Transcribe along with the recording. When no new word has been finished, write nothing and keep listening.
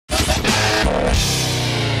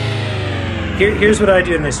Here's what I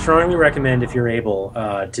do, and I strongly recommend if you're able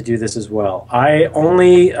to do this as well. I've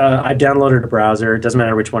downloaded a browser. It doesn't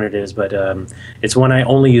matter which one it is, but it's one I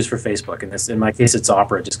only use for Facebook. And in my case, it's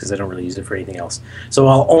Opera, just because I don't really use it for anything else. So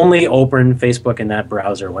I'll only open Facebook in that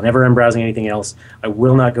browser. Whenever I'm browsing anything else, I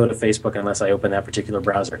will not go to Facebook unless I open that particular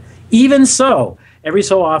browser. Even so, every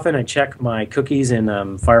so often I check my cookies in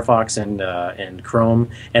Firefox and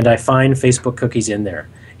Chrome, and I find Facebook cookies in there.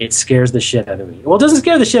 It scares the shit out of me. Well, it doesn't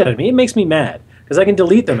scare the shit out of me. It makes me mad because I can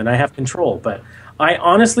delete them and I have control. But I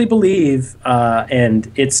honestly believe,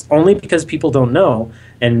 and it's only because people don't know,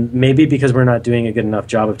 and maybe because we're not doing a good enough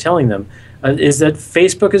job of telling them, is that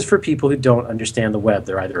Facebook is for people who don't understand the web.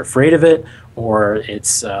 They're either afraid of it or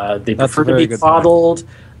they prefer to be coddled.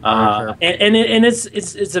 And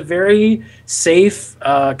it's a very safe,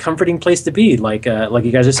 comforting place to be. Like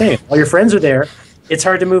you guys are saying, all your friends are there. It's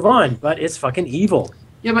hard to move on, but it's fucking evil.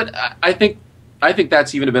 Yeah, but I think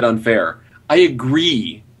that's even a bit unfair. I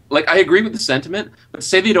agree. Like, I agree with the sentiment, but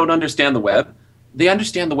say they don't understand the web. They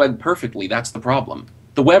understand the web perfectly. That's the problem.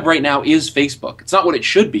 The web right now is Facebook. It's not what it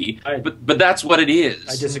should be, but that's what it is.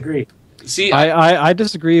 I disagree. See, I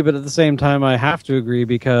disagree, but at the same time, I have to agree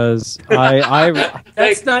because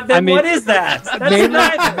that's not. Then what is that? That's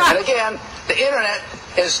not. And again, the internet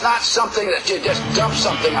is not something that you just dump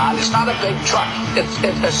something on. It's not a big truck.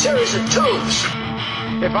 It's a series of tubes.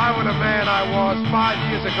 If I were the man I was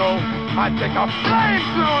 5 years ago, I'd take a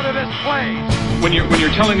flamethrower to this place. When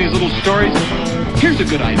you're telling these little stories, here's a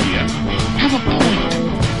good idea. Have a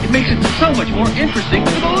point. It makes it so much more interesting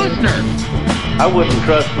to the listener. I wouldn't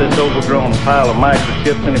trust this overgrown pile of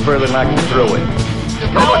microchips any further than I can throw it.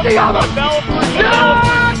 Develop the other! Developers!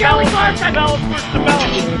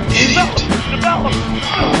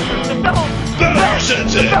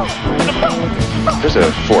 There's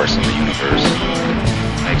a force in the universe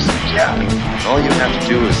that makes things happen. And all you have to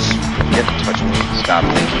do is get in touch with it. Stop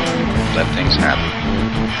thinking. Let things happen.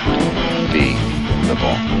 Be the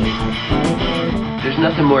ball. There's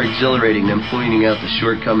nothing more exhilarating than pointing out the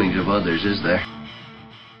shortcomings of others, is there?